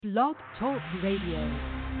Blog Talk Radio.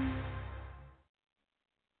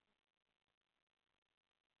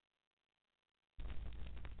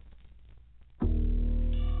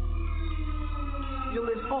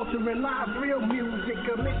 Altering lives, real music,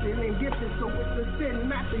 commission and gifted, so it's a sin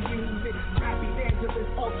not to use it. Rap evangelist,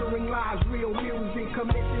 altering lives, real music,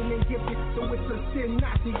 commission and gifted, so it's a sin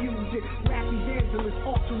not to use it. Rap evangelist,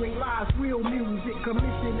 altering lives, real music,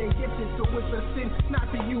 commission and gifted, so it's a sin not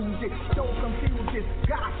to use it. Don't confuse this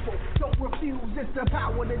gospel, don't refuse it's the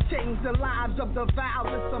power to change the lives of the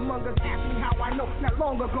vilest among us. Ask me how I know, not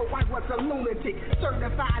long ago I was a lunatic,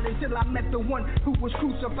 certified until I met the one who was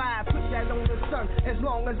crucified. Put that on the sun, as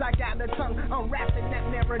long as I got a tongue, I'm rapping that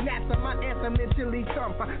Maranatha, my anthem until he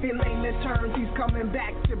come. In layman terms, he's coming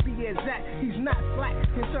back to be exact. He's not slack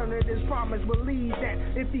concerning his promise. Believe that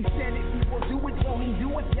if he said it, he will do it. Won't he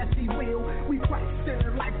do it? Yes, he will. We Christ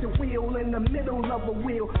centered like the wheel in the middle of a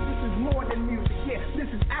wheel. This is more than music, yeah. This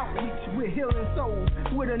is outreach. We're healing souls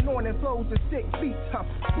with anointing flows to sick feet.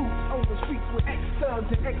 Boots on the streets with ex-thugs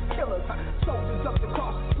and ex-killers. Soldiers up the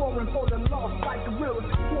cross, warring for the lost like gorillas.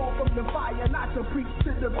 War from the fire, not to preach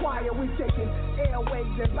to the choir. We taking airways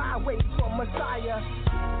and byways from Messiah.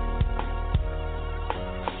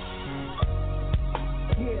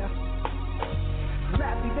 Yeah.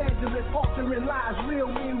 Rap evangelist, altering lives, real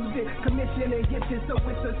music, commission and gifted, so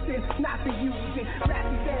it's a sin not to use it. Rap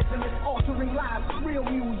evangelist, altering lives, real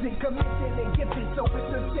music, commission and gifted, so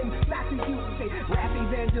it's a sin not to use it. Rap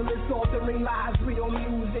evangelist, altering lives, real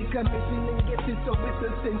music, commission and gifted, so it's a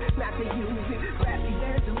sin not to use it. Rap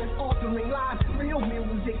evangelist, altering lives, real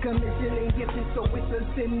music, commission and gifted, so it's a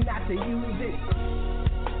sin not to use it.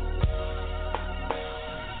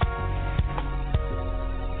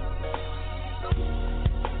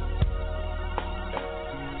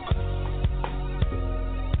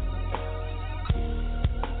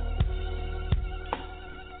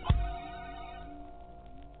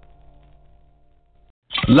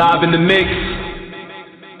 Live in the mix,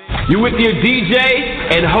 you with your DJ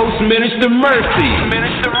and host Minister Mercy,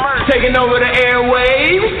 taking over the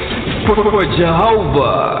airwaves for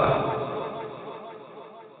Jehovah.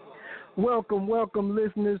 Welcome,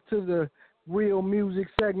 listeners, to the Real Music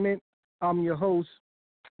segment. I'm your host,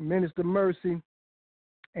 Minister Mercy,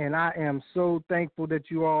 and I am so thankful that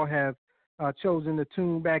you all have chosen to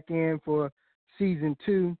tune back in for season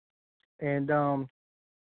 2. And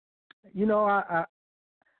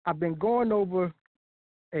I've been going over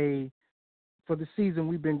for the season,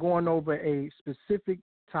 we've been going over a specific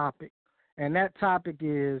topic, and that topic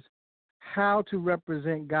is how to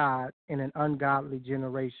represent God in an ungodly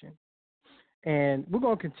generation. And we're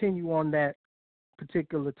going to continue on that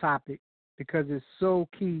particular topic because it's so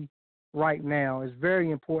key right now. It's very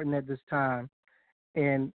important at this time,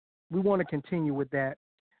 and we want to continue with that.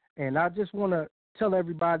 And I just want to tell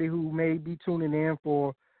everybody who may be tuning in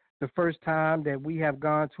for the first time that we have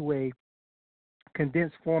gone to a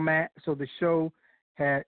condensed format. So the show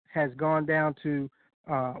has gone down to,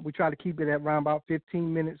 we try to keep it at around about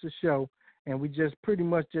 15 minutes a show, and we just pretty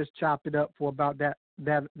much just chopped it up for about that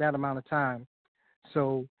amount of time.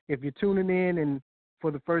 So if you're tuning in and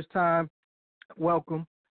for the first time, welcome,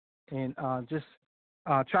 and just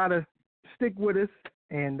try to stick with us,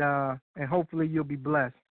 and hopefully you'll be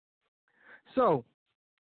blessed. So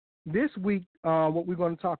this week, what we're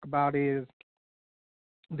going to talk about is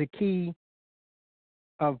the key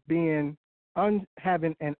of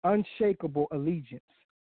having an unshakable allegiance.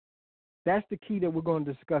 That's the key that we're going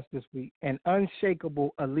to discuss this week, an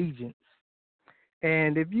unshakable allegiance.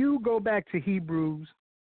 And if you go back to Hebrews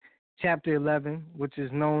chapter 11, which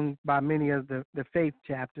is known by many as the faith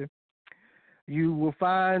chapter, you will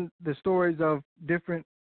find the stories of different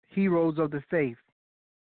heroes of the faith.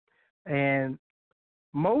 And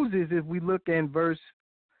Moses, if we look in verse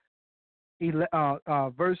 25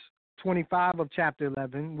 of chapter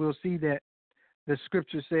 11, we'll see that the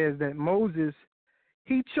scripture says that Moses,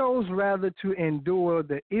 he chose rather to endure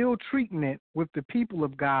the ill treatment with the people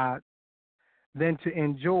of God than to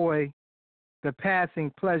enjoy the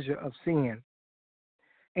passing pleasure of sin.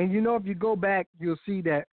 And, if you go back, you'll see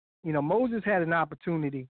that, Moses had an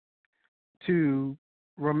opportunity to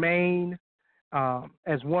remain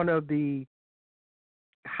as one of the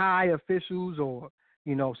high officials, or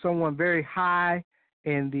someone very high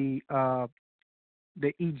in the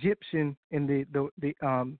Egyptian in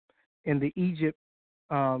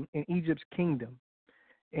Egypt's kingdom,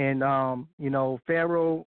 and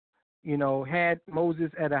Pharaoh had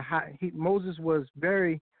Moses at a high. Moses was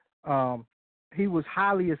very he was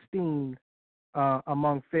highly esteemed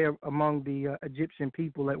among the Egyptian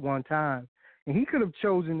people at one time, and he could have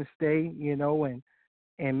chosen to stay,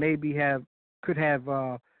 and maybe could have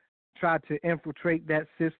tried to infiltrate that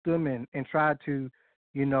system and tried to,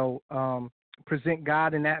 present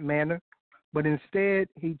God in that manner. But instead,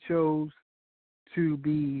 he chose to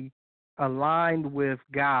be aligned with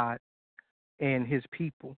God and his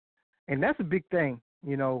people. And that's a big thing,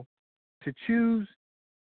 to choose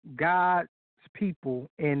God's people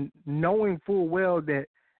and knowing full well that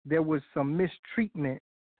there was some mistreatment,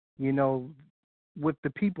 with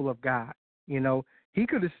the people of God. He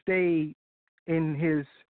could have stayed in his,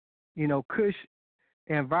 cush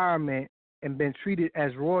environment and been treated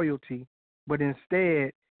as royalty, but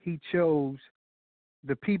instead he chose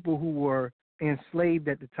the people who were enslaved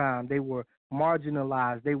at the time. They were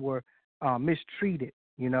marginalized. They were mistreated.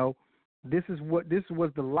 This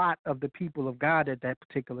was the lot of the people of God at that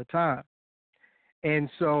particular time. And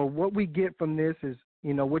so what we get from this is,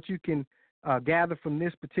 what you can gather from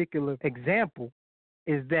this particular example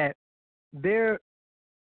is that there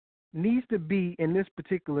needs to be, in this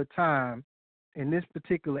particular time, in this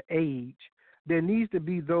particular age, there needs to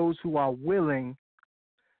be those who are willing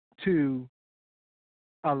to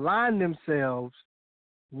align themselves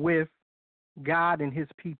with God and his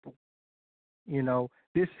people.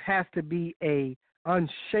 This has to be a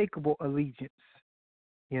unshakable allegiance.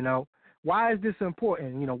 Why is this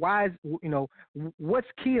important? Why is, what's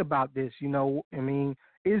key about this? Isn't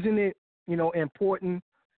it, important,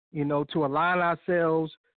 to align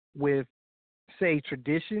ourselves with, say,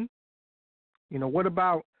 tradition? What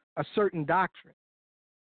about a certain doctrine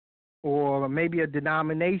or maybe a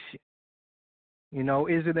denomination?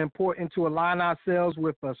 Is it important to align ourselves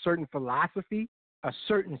with a certain philosophy, a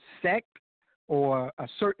certain sect, or a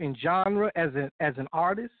certain genre as an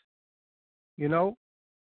artist? No,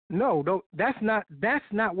 that's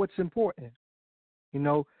not what's important.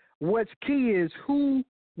 What's key is who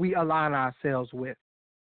we align ourselves with.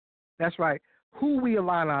 That's right. Who we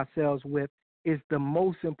align ourselves with is the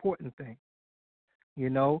most important thing.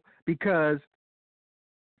 Because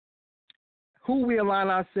who we align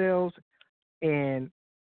ourselves, and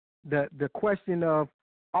the question of,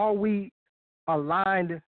 are we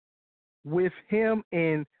aligned with him,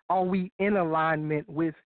 and are we in alignment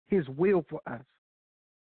with his will for us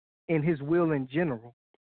and his will in general?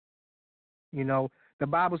 The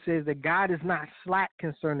Bible says that God is not slack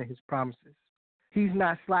concerning his promises. He's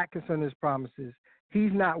not slack concerning his promises.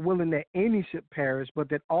 He's not willing that any should perish, but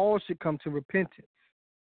that all should come to repentance.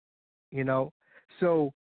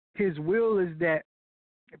 So his will is that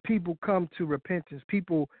people come to repentance,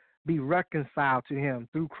 people be reconciled to him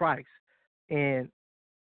through Christ. And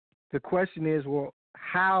the question is, well,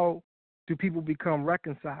 how do people become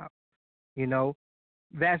reconciled?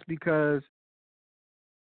 That's because,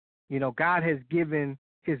 God has given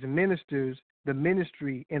his ministers the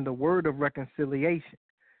ministry and the word of reconciliation,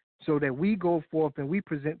 so that we go forth and we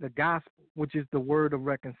present the gospel, which is the word of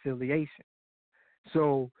reconciliation.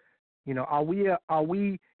 So, are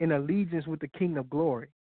we in allegiance with the King of Glory?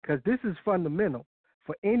 Because this is fundamental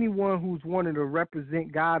for anyone who's wanting to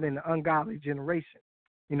represent God in the ungodly generation.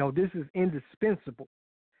 This is indispensable.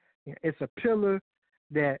 It's a pillar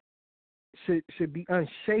that should be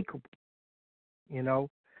unshakable.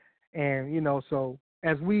 And so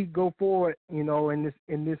as we go forward, in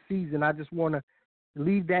this season, I just want to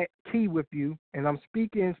leave that key with you, and I'm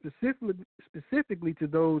speaking specifically to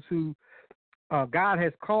those who God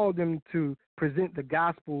has called them to present the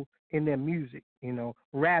gospel in their music.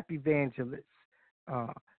 Rap evangelists,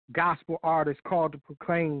 gospel artists called to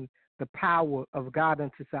proclaim the power of God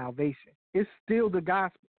unto salvation. It's still the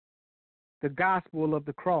gospel of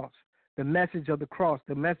the cross, the message of the cross,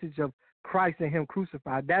 the message of Christ and him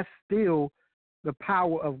crucified. That's still the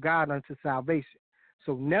power of God unto salvation.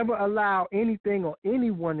 So never allow anything or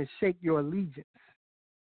anyone to shake your allegiance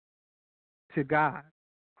to God.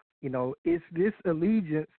 It's this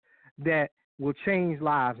allegiance that will change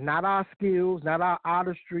lives, not our skills, not our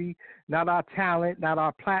artistry, not our talent, not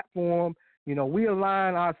our platform. We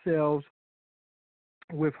align ourselves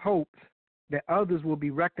with hopes that others will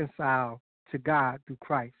be reconciled to God through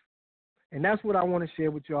Christ. And that's what I want to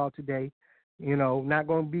share with you all today. Not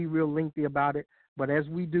going to be real lengthy about it, but as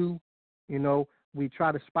we do, we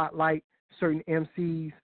try to spotlight certain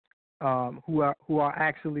MCs who are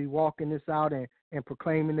actually walking this out and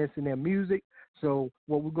proclaiming this in their music. So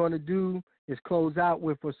what we're going to do is close out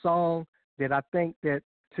with a song that I think that,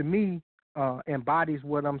 to me, embodies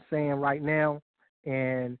what I'm saying right now,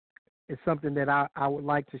 and it's something that I would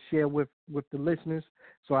like to share with the listeners.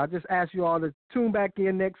 So I just ask you all to tune back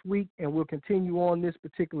in next week, and we'll continue on this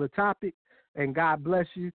particular topic. And God bless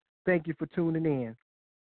you. Thank you for tuning in.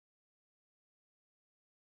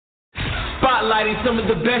 Spotlighting some of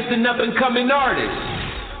the best and up-and-coming artists.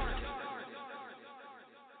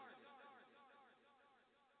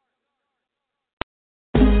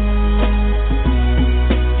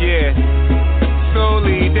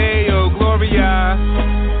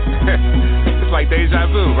 Deja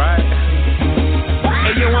vu, right?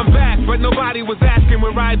 Hey yo, I'm back, but nobody was asking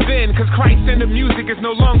where I've been, cause Christ in the music is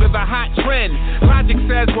no longer the hot trend. Logic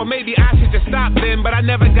says, well maybe I should just stop then, but I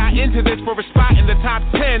never got into this for a spot in the top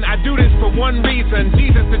 10. I do this for one reason,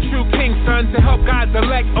 Jesus the true king, son, to help God's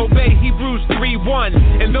elect obey Hebrews 3:1.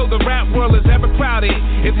 And though the rap world is ever crowded,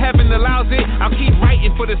 if heaven allows it, I'll keep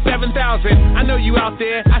writing for the 7,000. I know you out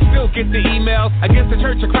there, I still get the emails. Against the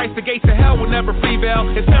Church of Christ, the gates of hell will never prevail.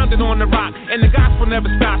 It's founded on the rock, and the gospel never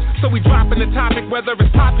stops. So we dropping the topic, whether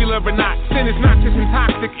it's popular or not. Sin is not just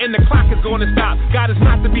toxic, and the clock is going to stop. God is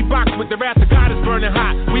not to be boxed with, the wrath of God is burning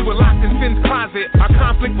hot. We were locked in sin's closet, our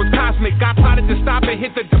conflict was cosmic. God plotted to stop it,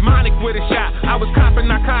 hit the demonic with a shot. I was copping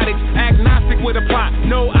narcotics, agnostic with a plot.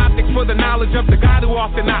 No optics for the knowledge of the God who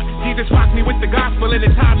often not. Jesus rocked me with the gospel and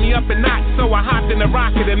it tied me up in knots. So I hopped in the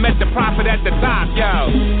rocket and met the prophet at the top.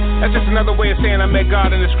 Yo, that's just another way of saying I met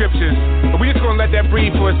God in the scriptures. But we just gonna let that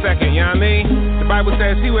breathe for a second, you know what I mean? The Bible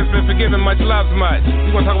says he who has been forgiven much loves much.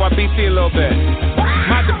 We're gonna talk about BC a little bit.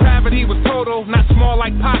 My depravity was total, not small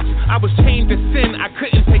like pops. I was chained to sin, I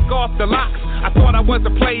couldn't take off the locks. I thought I was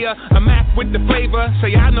a player, a Mac with the flavor.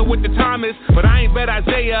 Say I know what the time is, but I ain't read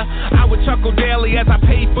Isaiah. I would chuckle daily as I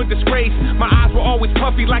paid for disgrace. My eyes were always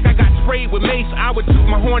puffy like I got sprayed with mace. I would toot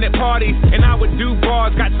my horn at parties, and I would do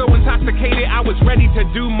bars. Got so intoxicated, I was ready to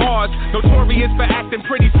do Mars. Notorious for acting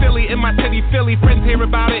pretty silly in my city, Philly. Friends hear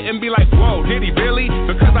about it and be like, whoa, did he really?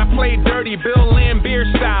 Because I played dirty, Bill Lambier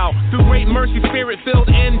style. Through great mercy, spirit-filled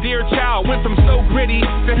and dear child. Went from so gritty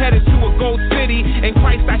to headed to a gold city. In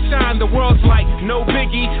Christ I shine, the world's like no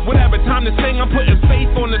biggie. Whatever time to sing, I'm putting faith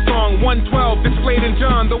on the song. 112 displayed in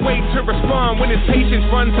John, the way to respond. When his patience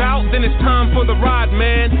runs out, then it's time for the ride,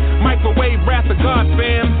 man. Microwave wrath of God,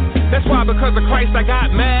 fam. That's why because of Christ I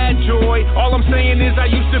got mad joy. All I'm saying is I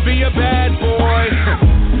used to be a bad boy.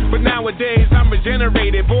 But nowadays I'm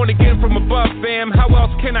regenerated, born again from above, fam. How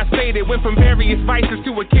else can I say that? Went from various vices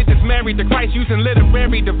to a kid that's married to Christ, using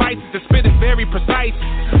literary devices to spit it very precise.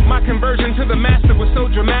 My conversion to the master was so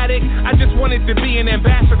dramatic. I just wanted to be an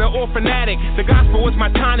ambassador or fanatic. The gospel was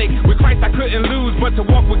my tonic. With Christ I couldn't lose, but to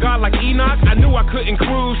walk with God like Enoch, I knew I couldn't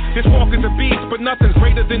cruise. This walk is a beast, but nothing's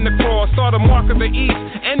greater than the cross. Saw the mark of the east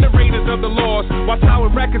and the raiders of the lost. While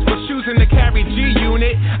Tower Records was choosing to carry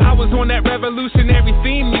G-Unit, I was on that revolutionary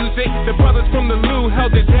theme music. The brothers from the Lou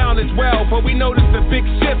held it down as well, but we noticed a big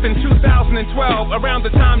shift in 2012. Around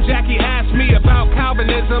the time Jackie asked me about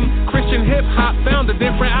Calvinism, Christian hip-hop found a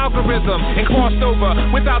different algorithm and crossed over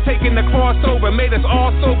without taking the crossover. Made us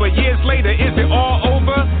all sober. Years later, is it all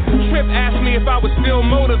over? Trip asked me if I was still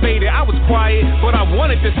motivated. I was quiet, but I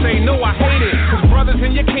wanted to say no, I hate it. Cause brothers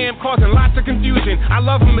in your camp causing lots of confusion. I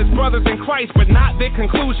love them as brothers in Christ, but not their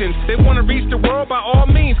conclusions. They want to reach the world, by all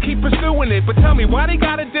means, keep pursuing it. But tell me, why they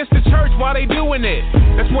gotta diss the church while they doing it?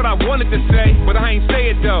 That's what I wanted to say, but I ain't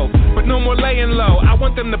say it though. But no more laying low, I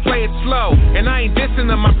want them to play it slow. And I ain't dissing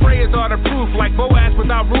them, my prayers are the proof. Like Boaz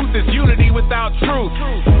without Ruth is unity without truth.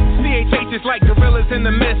 CHH is like gorillas in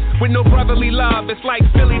the mist, with no brotherly love, it's like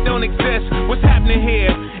Philly don't exist. What's happening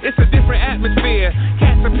here? It's a different atmosphere.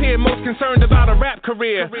 Cats appear most concerned about a rap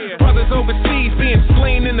career. Brothers overseas being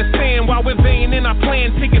slain in the sand, while we're vain in our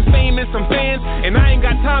plans, seeking fame and some fans. And I ain't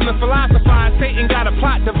got time to philosophize, Satan got a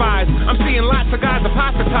plot devised. I'm seeing lots of guys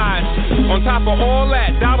apostatized. On top of all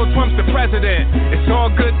that, Donald Trump's the president. It's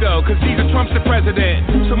all good though, cause Jesus Trump's the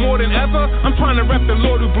president. So more than ever, I'm trying to rep the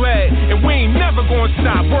Lord who bled, and we ain't never gonna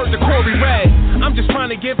stop. Word to Corey Red. I'm just trying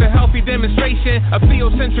to give a healthy demonstration of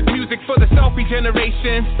theocentric music for the selfie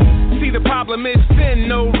generation. See, the problem is sin,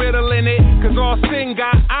 no riddle in it, cause all sin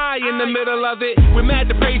got I in the middle of it. We're mad,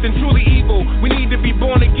 depraved, and truly evil. We need to be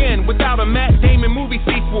born again without a Matt Damon movie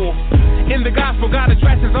sequel. In the gospel, God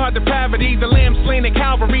addresses our depravity. The lamb slain at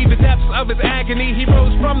Calvary, the depths of his agony. He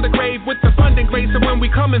rose from the grave with abundant grace, and when we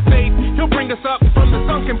come in faith, he'll bring us up from the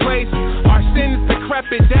sunken place. Our sins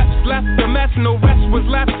decrepit, depths left the mess. No rest was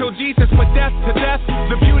left till Jesus put death to death.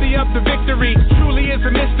 The beauty of the victory truly is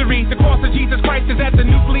a mystery. The cross of Jesus Christ is at the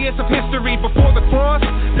nucleus of history. Before the cross,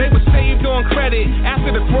 they were saved on credit.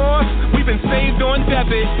 After the cross, we've been saved on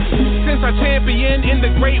debit. Since our champion in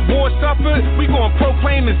the great war suffered, we gon'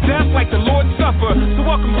 proclaim his death like the Lord suffered. So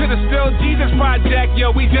welcome to the Still Jesus Project,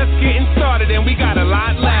 yo. We just getting started and we got a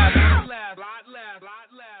lot left.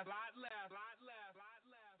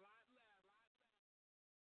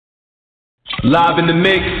 Live in the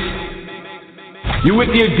mix. You with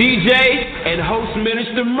your DJ and host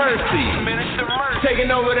Minister Mercy.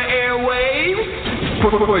 Taking over the airwaves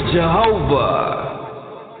for Jehovah.